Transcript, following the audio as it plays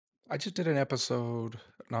I just did an episode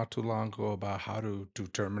not too long ago about how to do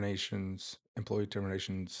terminations, employee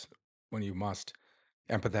terminations when you must,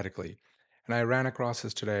 empathetically. And I ran across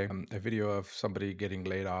this today, a video of somebody getting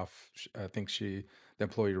laid off. I think the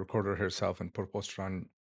employee recorded herself and posted on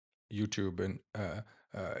YouTube and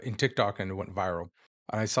in TikTok, and it went viral.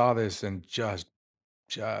 And I saw this and just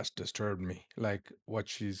disturbed me, like what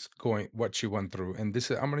she went through. And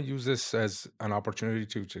I'm going to use this as an opportunity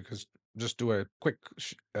to just do a quick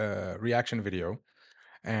reaction video,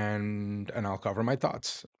 and I'll cover my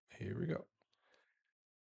thoughts. Here we go.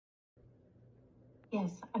 Yes,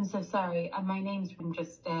 I'm so sorry. My name's from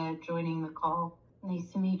just joining the call. Nice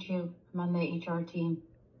to meet you. I'm on the HR team.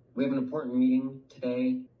 We have an important meeting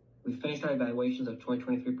today. We finished our evaluations of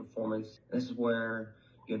 2023 performance. This is where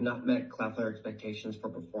you have not met Cloudflare expectations for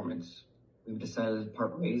performance. We've decided to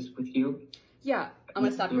part ways with you. Yeah, I'm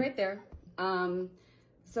gonna stop you right there.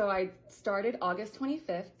 So I started August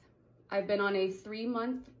 25th. I've been on a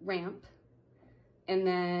 3-month ramp, and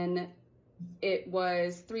then it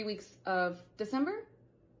was 3 weeks of December,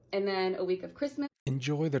 and then a week of Christmas.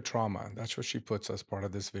 Enjoy the trauma. That's what she puts as part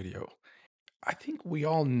of this video. I think we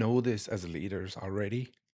all know this as leaders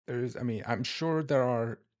already. I'm sure there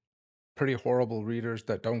are pretty horrible readers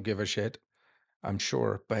that don't give a shit. I'm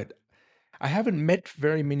sure, but I haven't met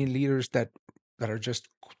very many leaders that are just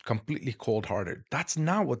completely cold-hearted. That's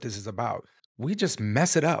not what this is about. We just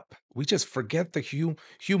mess it up. We just forget the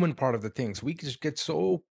human part of the things. We just get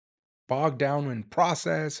so bogged down in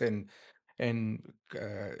process and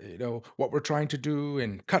what we're trying to do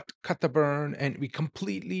and cut the burn, and we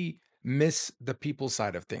completely miss the people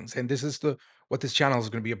side of things. And this is the what this channel is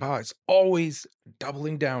going to be about. It's always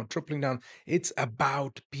doubling down, tripling down. It's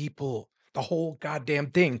about people. The whole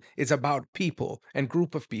goddamn thing is about people and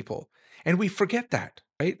group of people, and we forget that,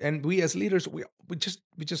 right? And we as leaders, we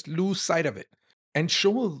just lose sight of it and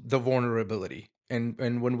show the vulnerability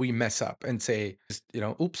and when we mess up and say,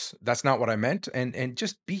 oops, that's not what I meant, and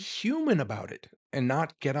just be human about it and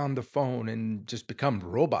not get on the phone and just become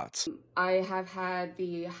robots. I have had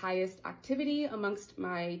the highest activity amongst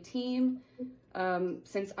my team.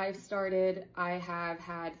 Since I've started, I have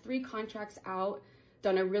had 3 contracts out,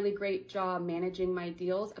 done a really great job managing my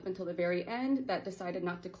deals up until the very end that decided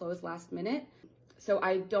not to close last minute. So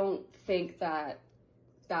I don't think that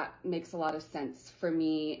makes a lot of sense for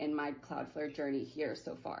me in my Cloudflare journey here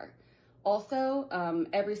so far. Also,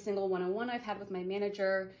 every single one-on-one I've had with my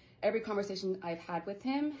manager, every conversation I've had with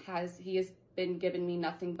him, he has been giving me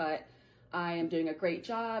nothing but I am doing a great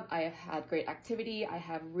job, I have had great activity, I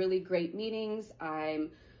have really great meetings, I'm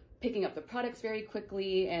picking up the products very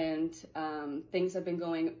quickly, and things have been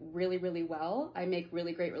going really, really well. I make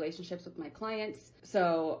really great relationships with my clients.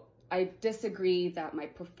 So I disagree that my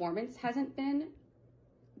performance hasn't been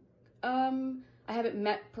I haven't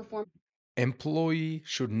met performance. Employee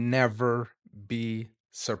should never be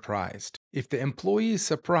surprised. If the employee is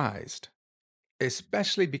surprised,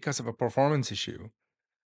 especially because of a performance issue,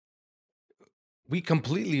 we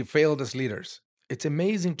completely failed as leaders. It's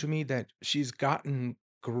amazing to me that she's gotten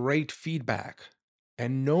great feedback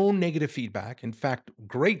and no negative feedback. In fact,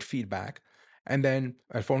 great feedback. And then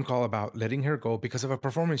a phone call about letting her go because of a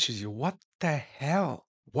performance issue. What the hell?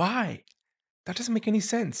 Why? That doesn't make any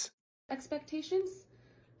sense. Expectations,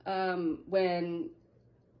 when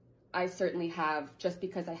I certainly have, just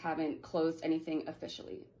because I haven't closed anything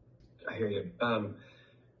officially. I hear you.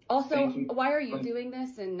 Also, why are you doing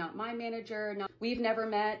this and not my manager? We've never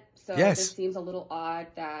met, so Yes. This seems a little odd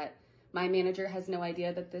that my manager has no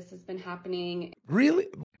idea that this has been happening. Really?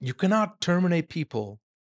 You cannot terminate people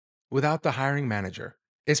without the hiring manager,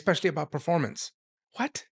 especially about performance.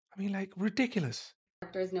 What? I mean, like, ridiculous.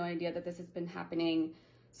 Director has no idea that this has been happening,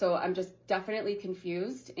 so I'm just definitely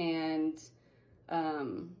confused, and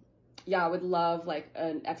yeah, I would love like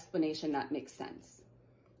an explanation that makes sense.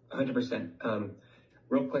 100%.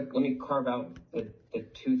 Real quick, let me carve out the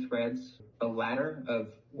 2 threads. The latter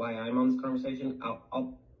of why I'm on this conversation,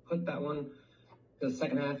 I'll put that one to the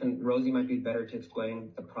second half, and Rosie might be better to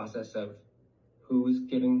explain the process of who's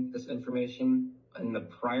giving this information in the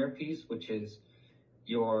prior piece, which is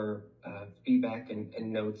your feedback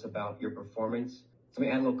and notes about your performance. So let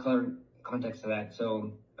me add a little color context to that.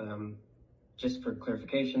 So just for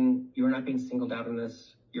clarification, you are not being singled out in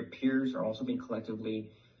this. Your peers are also being collectively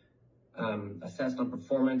assessed on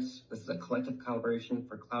performance. This is a collective calibration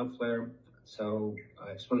for Cloudflare. So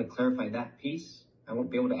I just want to clarify that piece. I won't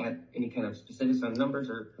be able to add any kind of specifics on numbers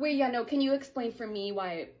or... Wait, yeah, no, can you explain for me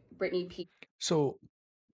why Brittany P... So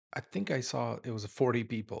I think I saw it was 40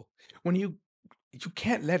 people. When you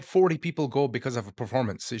can't let 40 people go because of a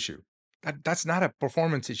performance issue. That's not a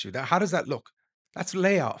performance issue. How does that look? That's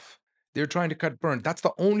layoff. They're trying to cut burn. That's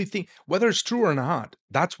the only thing, whether it's true or not,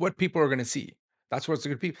 that's what people are going to see. That's what's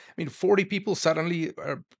going to be. I mean, 40 people suddenly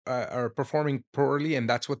are performing poorly, and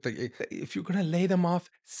that's what if you're going to lay them off,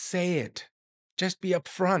 say it. Just be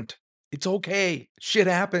upfront. It's okay. Shit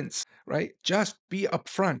happens, right? Just be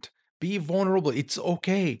upfront. Be vulnerable. It's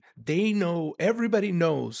okay. They know, everybody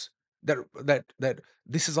knows that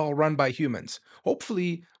this is all run by humans.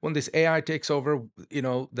 Hopefully, when this AI takes over,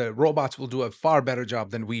 the robots will do a far better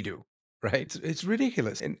job than we do, right? It's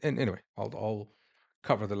ridiculous. And anyway, I'll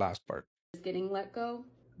cover the last part. Is getting let go.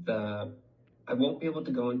 I won't be able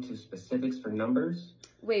to go into specifics for numbers.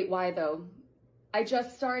 Wait, why though? I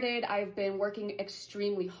just started. I've been working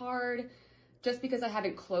extremely hard. Just because I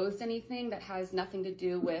haven't closed anything, that has nothing to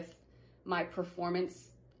do with my performance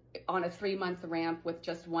on a 3-month ramp with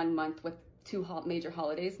just 1 month with 2 major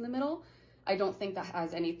holidays in the middle. I don't think that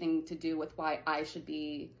has anything to do with why I should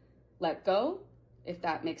be let go, if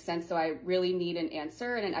that makes sense. So I really need an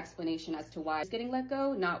answer and an explanation as to why I was getting let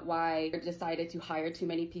go, not why they decided to hire too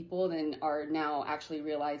many people and are now actually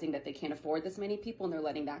realizing that they can't afford this many people and they're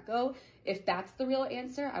letting that go. If that's the real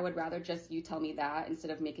answer, I would rather just you tell me that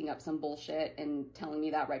instead of making up some bullshit and telling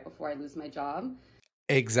me that right before I lose my job.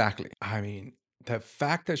 Exactly. I mean, the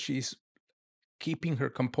fact that she's keeping her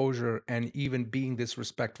composure and even being this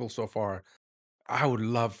respectful so far, I would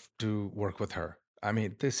love to work with her. I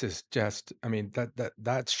mean, this is just, I mean,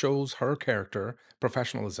 that shows her character,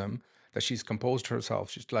 professionalism, that she's composed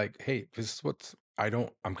herself. She's like, hey, this is what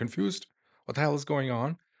I'm confused. What the hell is going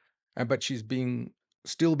on? But she's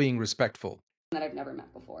still being respectful. That I've never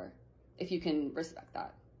met before, if you can respect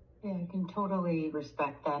that. Yeah, I can totally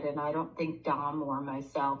respect that. And I don't think Dom or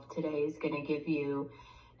myself today is going to give you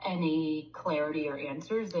any clarity or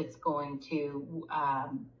answers that's going to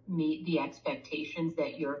meet the expectations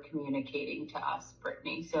that you're communicating to us,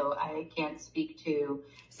 Brittany. So I can't speak to.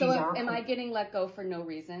 So am I getting let go for no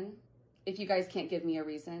reason? If you guys can't give me a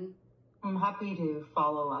reason? I'm happy to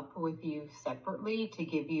follow up with you separately to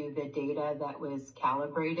give you the data that was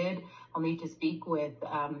calibrated. I'll need to speak with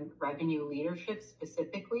revenue leadership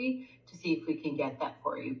specifically to see if we can get that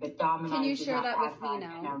for you. But Dom and Can I you did share not that have with me that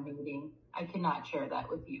now? in our meeting. I cannot share that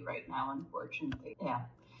with you right now, unfortunately. Yeah,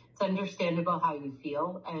 it's understandable how you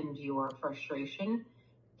feel and your frustration.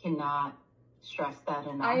 Cannot stress that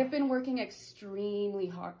enough. I have been working extremely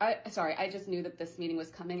hard. I just knew that this meeting was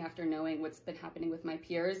coming after knowing what's been happening with my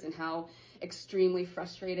peers and how extremely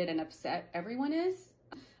frustrated and upset everyone is.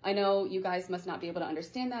 I know you guys must not be able to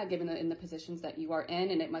understand that given in the positions that you are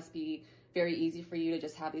in, and it must be very easy for you to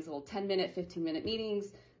just have these little 10-minute, 15-minute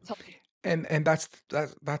meetings. And that's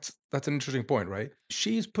an interesting point, right?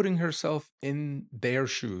 She's putting herself in their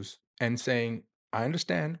shoes and saying, I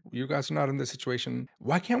understand you guys are not in this situation.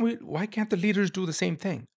 Why can't the leaders do the same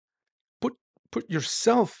thing? Put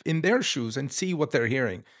yourself in their shoes and see what they're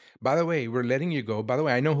hearing. By the way, we're letting you go. By the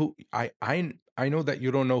way, I know who I know that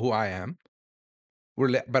you don't know who I am.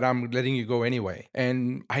 But I'm letting you go anyway.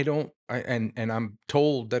 And and I'm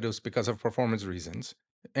told that it was because of performance reasons.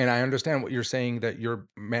 And I understand what you're saying, that your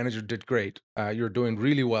manager did great. You're doing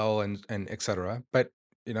really well, and etc. But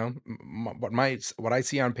what I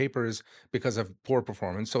see on paper is because of poor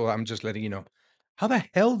performance. So I'm just letting you know. How the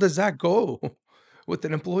hell does that go with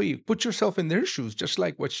an employee? Put yourself in their shoes, just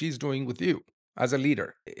like what she's doing with you as a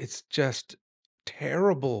leader. It's just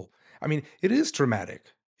terrible. I mean, it is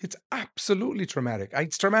traumatic. It's absolutely traumatic.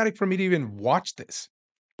 It's traumatic for me to even watch this.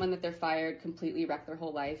 When that they're fired, completely wreck their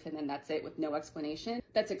whole life, and then that's it with no explanation.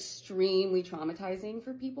 That's extremely traumatizing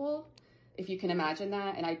for people, if you can imagine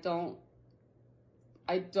that. And I don't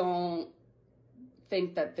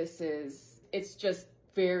think that it's just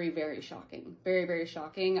very, very shocking. Very, very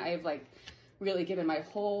shocking. I've really given my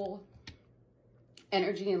whole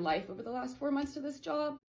energy and life over the last 4 months to this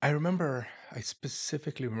job. I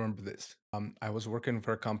specifically remember this. I was working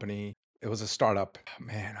for a company. It was a startup.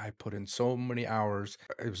 Man, I put in so many hours.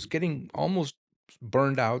 I was getting almost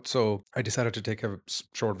burned out. So I decided to take a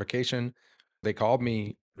short vacation. They called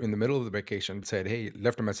me in the middle of the vacation and said, hey,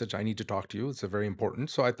 left a message. I need to talk to you. It's a very important.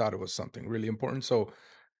 So I thought it was something really important. So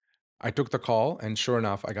I took the call, and sure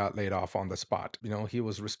enough, I got laid off on the spot. He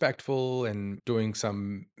was respectful and doing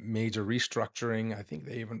some major restructuring. I think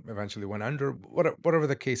they even eventually went under, whatever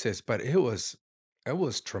the case is, but it was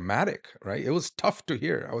traumatic, right? It was tough to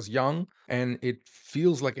hear. I was young, and it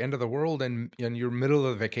feels like end of the world, and you're middle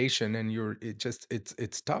of vacation, and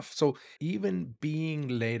it's tough. So even being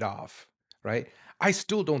laid off, right? I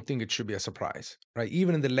still don't think it should be a surprise, right?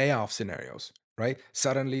 Even in the layoff scenarios, right?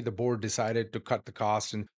 Suddenly the board decided to cut the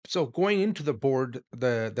cost. And so going into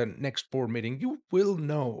the next board meeting, you'll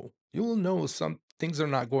know some things are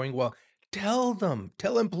not going well. Tell them,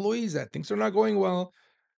 tell employees that things are not going well.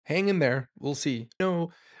 Hang in there. We'll see.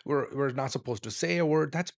 No, we're not supposed to say a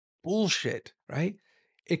word. That's bullshit, right?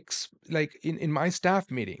 Like in my staff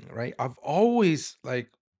meeting, right? I've always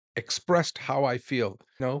like expressed how I feel.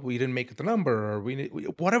 No, we didn't make the number, or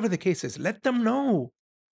whatever the case is. Let them know.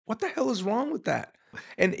 What the hell is wrong with that?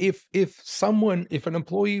 And if an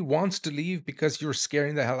employee wants to leave because you're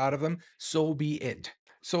scaring the hell out of them, so be it.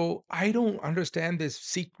 So I don't understand this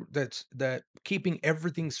secret that keeping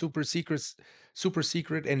everything super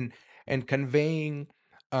secret and conveying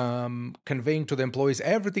to the employees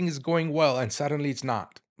everything is going well and suddenly it's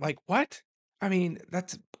not. Like what? I mean,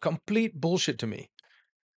 that's complete bullshit to me.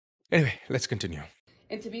 Anyway, let's continue.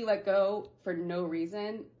 And to be let go for no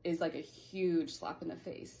reason is like a huge slap in the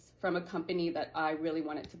face from a company that I really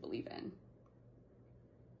wanted to believe in.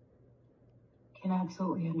 Can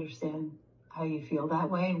absolutely understand how you feel that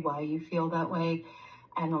way, why you feel that way.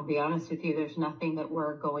 And I'll be honest with you, there's nothing that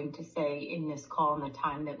we're going to say in this call in the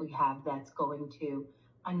time that we have that's going to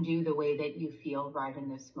undo the way that you feel right in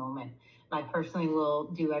this moment. I personally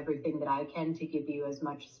will do everything that I can to give you as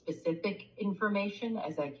much specific information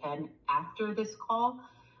as I can after this call.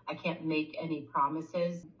 I can't make any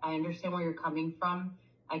promises. I understand where you're coming from.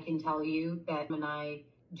 I can tell you that when I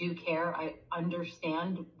do care, I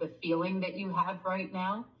understand the feeling that you have right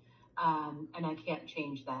now, and I can't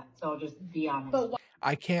change that. So I'll just be honest.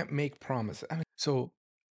 I can't make promises. I mean, so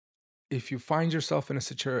if you find yourself in a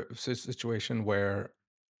situation where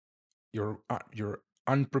you're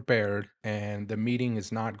unprepared and the meeting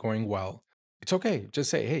is not going well, it's okay. Just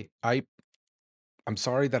say, "Hey, I'm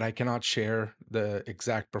sorry that I cannot share the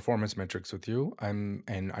exact performance metrics with you.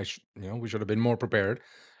 We should have been more prepared,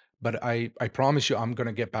 but I promise you I'm going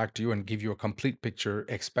to get back to you and give you a complete picture,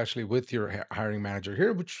 especially with your hiring manager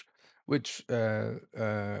here, which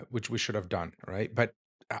we should have done, right? But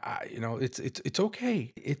it's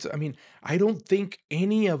okay. I mean, I don't think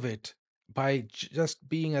any of it, by just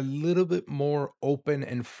being a little bit more open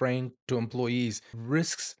and frank to employees,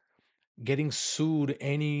 risks getting sued.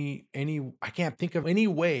 I can't think of any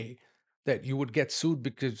way that you would get sued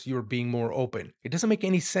because you're being more open. It doesn't make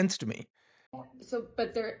any sense to me. So,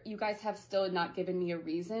 but you guys have still not given me a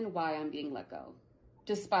reason why I'm being let go,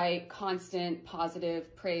 despite constant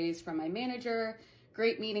positive praise from my manager,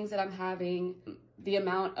 great meetings that I'm having. The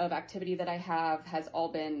amount of activity that I have has all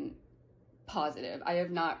been positive. I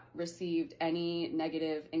have not received any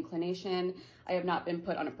negative inclination. I have not been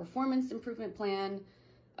put on a performance improvement plan,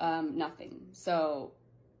 nothing. So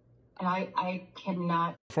And I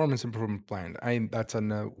cannot. Performance improvement plan. That's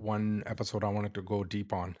one episode I wanted to go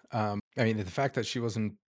deep on. I mean, the fact that she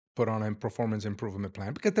wasn't put on a performance improvement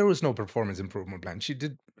plan, because there was no performance improvement plan.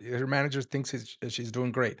 Her manager thinks she's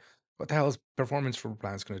doing great. What the hell is performance improvement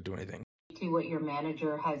plan going to do anything? To what your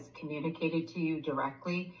manager has communicated to you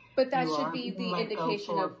directly. But that should be the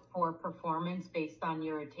indication of for performance based on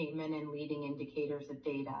your attainment and leading indicators of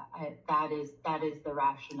data. That is the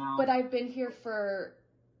rationale. But I've been here for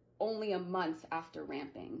only a month after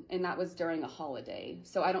ramping, and that was during a holiday.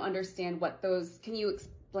 So I don't understand can you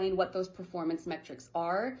explain what those performance metrics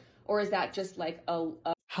are? Or is that just like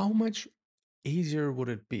How much easier would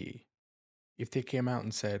it be if they came out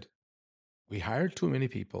and said, we hired too many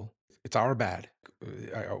people. It's our bad.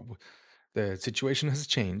 The situation has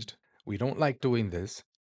changed. We don't like doing this.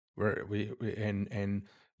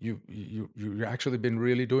 You've actually been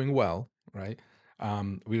really doing well, right?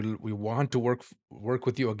 We want to work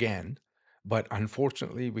with you again, but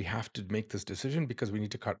unfortunately we have to make this decision because we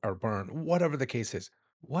need to cut our burn. Whatever the case is,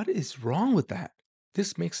 what is wrong with that?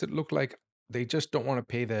 This makes it look like they just don't want to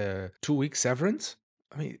pay the 2-week severance.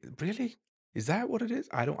 I mean, really? Is that what it is?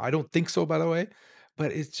 I don't think so, by the way.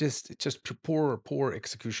 But it's just poor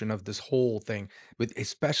execution of this whole thing,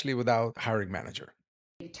 especially without hiring manager.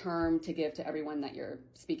 Term to give to everyone that you're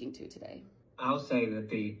speaking to today? I'll say that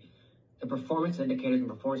the performance indicators and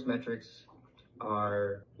performance metrics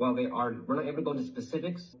are, while we're not able to go into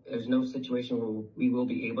specifics. There's no situation where we will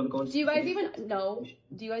be able to go into. Do you guys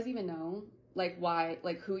even know like why,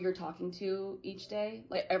 like who you're talking to each day?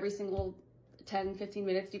 Like every single 10, 15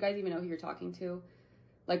 minutes, do you guys even know who you're talking to?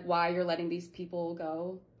 Like why you're letting these people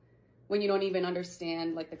go when you don't even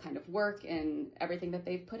understand like the kind of work and everything that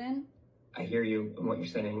they've put in? I hear you and what you're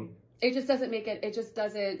saying. It just doesn't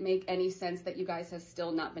make any sense that you guys have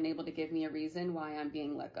still not been able to give me a reason why I'm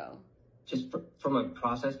being let go. Just from a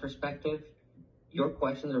process perspective, your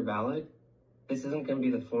questions are valid. This isn't going to be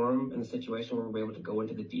the forum and the situation where we're able to go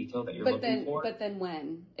into the detail that you're looking for. But then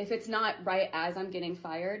when? If it's not right as I'm getting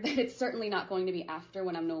fired, then it's certainly not going to be after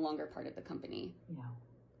when I'm no longer part of the company. Yeah.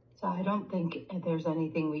 So I don't think there's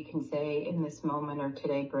anything we can say in this moment or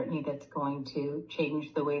today, Brittany, that's going to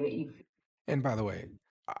change the way that you feel. And by the way,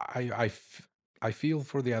 I feel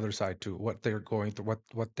for the other side too, what they're going through,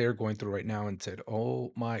 what they're going through right now, and said,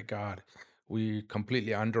 "Oh my God, we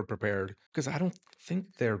completely underprepared." Because I don't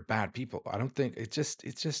think they're bad people. I don't think it's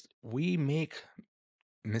just we make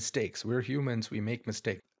mistakes. We're humans. We make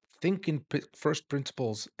mistakes. Think in first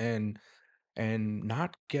principles and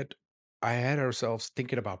not get ahead ourselves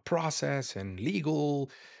thinking about process and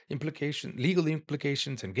legal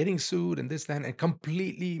implications and getting sued and this that and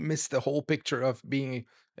completely miss the whole picture of being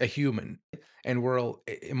a human. And we're all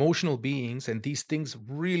emotional beings, and these things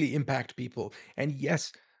really impact people. And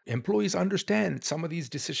yes, employees understand some of these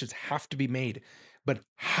decisions have to be made, but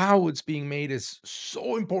how it's being made is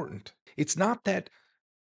so important. It's not that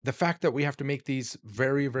the fact that we have to make these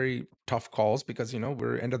very, very tough calls, because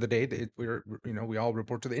we're end of the day, we all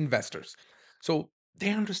report to the investors, so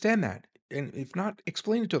they understand that. And if not,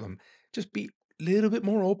 explain it to them. Just be a little bit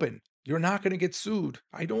more open. You're not going to get sued.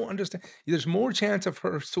 I don't understand. There's more chance of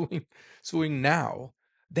her suing now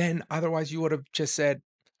than otherwise. You would have just said,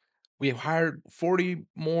 we have hired 40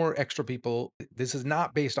 more extra people. This is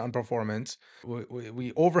not based on performance.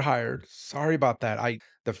 We overhired. Sorry about that.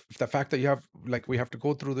 The fact that you have, like, we have to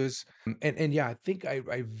go through this. And yeah, I think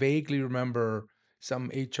I vaguely remember some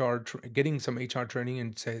getting some HR training,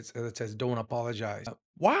 and says don't apologize.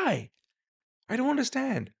 Why? I don't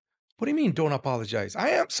understand. What do you mean don't apologize? I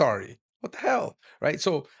am sorry. What the hell? Right?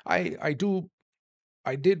 So I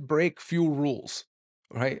did break few rules,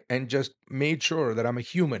 right? And just made sure that I'm a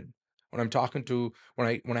human when I'm talking to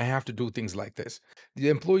when I have to do things like this. The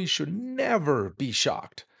employees should never be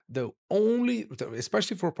shocked.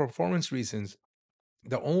 Especially for performance reasons,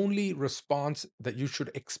 the only response that you should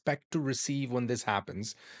expect to receive when this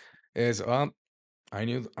happens is, I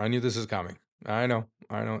knew this is coming. I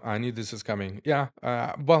knew this is coming. Yeah.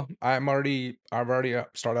 Well, I've already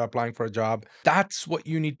started applying for a job. That's what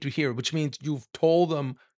you need to hear, which means you've told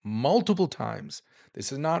them multiple times,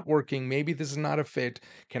 this is not working. Maybe this is not a fit.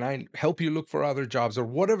 Can I help you look for other jobs, or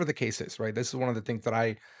whatever the case is, right? This is one of the things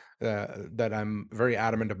that I'm very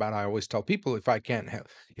adamant about. I always tell people, if I can't help,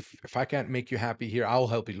 if I can't make you happy here, I'll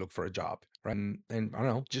help you look for a job. Right. And I don't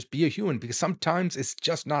know, just be a human, because sometimes it's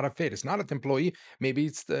just not a fit. It's not an employee. Maybe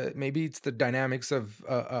it's the dynamics of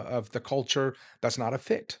the culture that's not a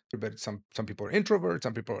fit. But some people are introvert,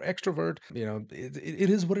 some people are extrovert. It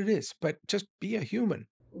is what it is. But just be a human.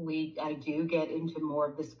 I do get into more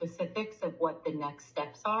of the specifics of what the next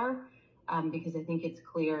steps are, because I think it's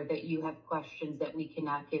clear that you have questions that we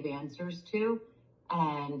cannot give answers to.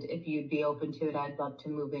 And if you'd be open to it, I'd love to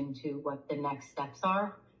move into what the next steps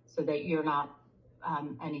are, so that you're not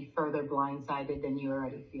any further blindsided than you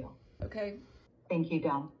already feel. Okay. Thank you,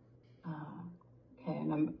 Dom. Okay,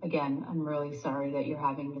 and I'm really sorry that you're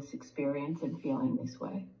having this experience and feeling this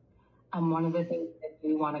way. One of the things that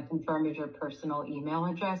we want to confirm is your personal email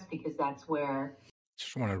address, because that's where.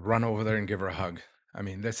 Just want to run over there and give her a hug. I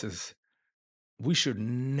mean, we should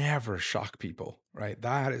never shock people, right?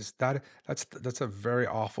 That's a very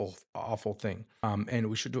awful thing. And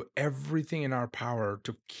we should do everything in our power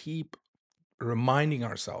to keep reminding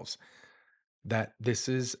ourselves that this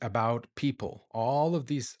is about people. All of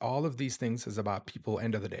these things is about people,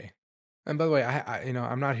 end of the day. And by the way,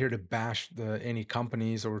 I'm not here to bash any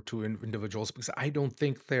companies or to individuals, because I don't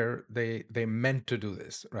think they meant to do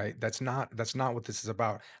this, right? That's not what this is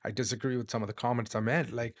about. I disagree with some of the comments I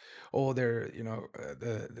made, like, oh, they're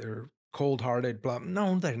cold-hearted, blah.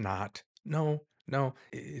 No, they're not. No, no,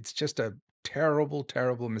 it's just a terrible,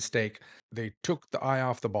 terrible mistake. They took the eye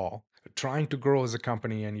off the ball, trying to grow as a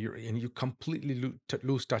company, and you completely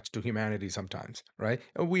lose touch to humanity sometimes, right?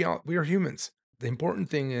 And we are humans. The important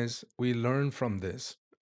thing is we learn from this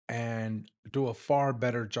and do a far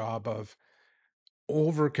better job of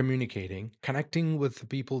over communicating, connecting with the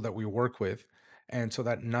people that we work with, and so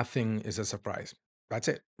that nothing is a surprise. That's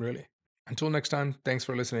it, really. Until next time, thanks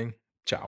for listening.